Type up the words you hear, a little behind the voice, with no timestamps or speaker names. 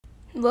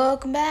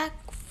Welcome back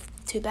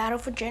to Battle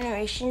for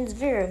Generations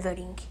Viewer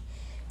Voting.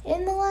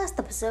 In the last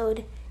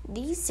episode,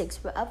 these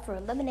 6 were up for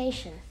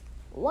elimination.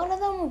 One of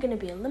them were going to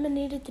be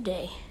eliminated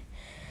today.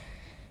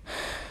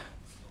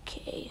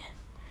 Okay,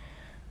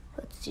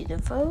 let's see the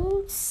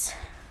votes.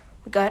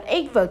 We got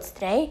 8 votes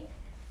today.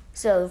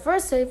 So the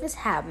first safe is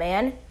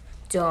Hatman,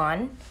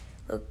 Dawn,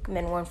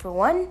 Lookman 1 for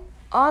 1,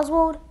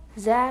 Oswald,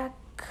 Zach,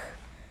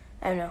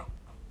 I don't know.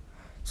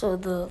 So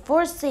the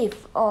 4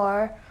 safe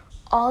are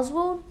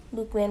Oswald,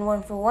 Lukeman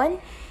 1 for 1,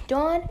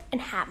 Dawn, and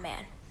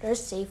Hatman. They're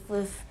safe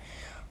with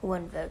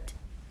 1 vote.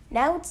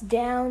 Now it's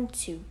down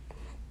to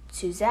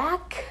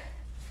Zach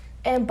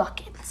and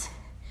Bucket.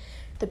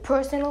 The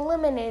person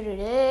eliminated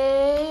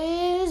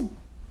is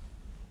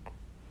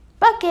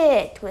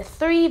Bucket with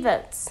 3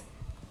 votes.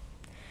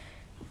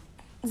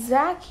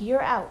 Zach,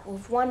 you're out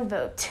with 1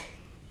 vote.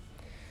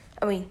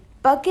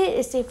 Bucket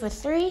is safe with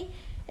 3,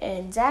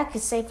 and Zach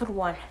is safe with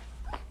 1.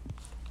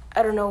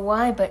 I don't know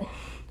why, but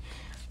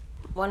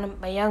one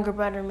of my younger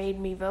brother made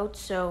me vote,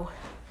 so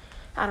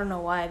I don't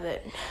know why,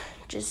 but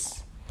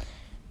just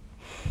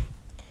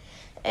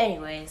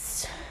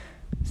anyways.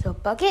 So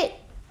Bucket,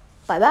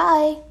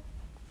 bye-bye.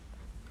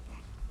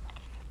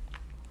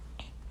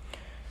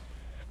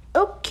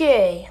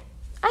 Okay,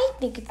 I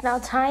think it's now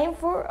time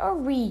for a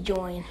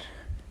rejoin.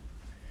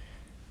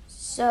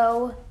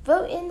 So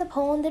vote in the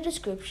poll in the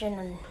description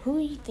on who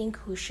you think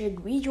who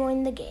should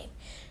rejoin the game.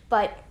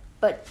 But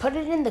put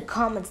it in the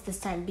comments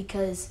this time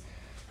because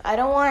I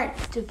don't want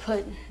to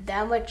put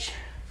that much.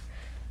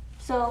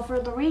 So for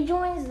the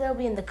rejoins, they'll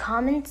be in the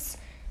comments,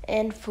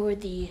 and for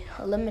the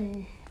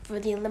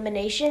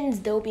eliminations,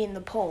 they'll be in the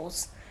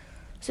polls.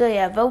 So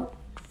yeah, vote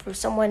for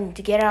someone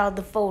to get out of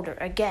the folder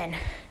again.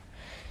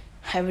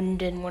 I haven't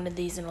done one of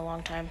these in a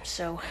long time,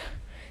 so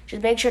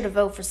just make sure to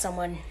vote for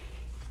someone.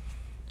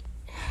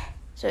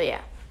 So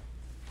yeah,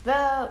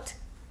 vote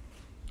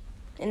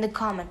in the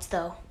comments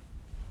though.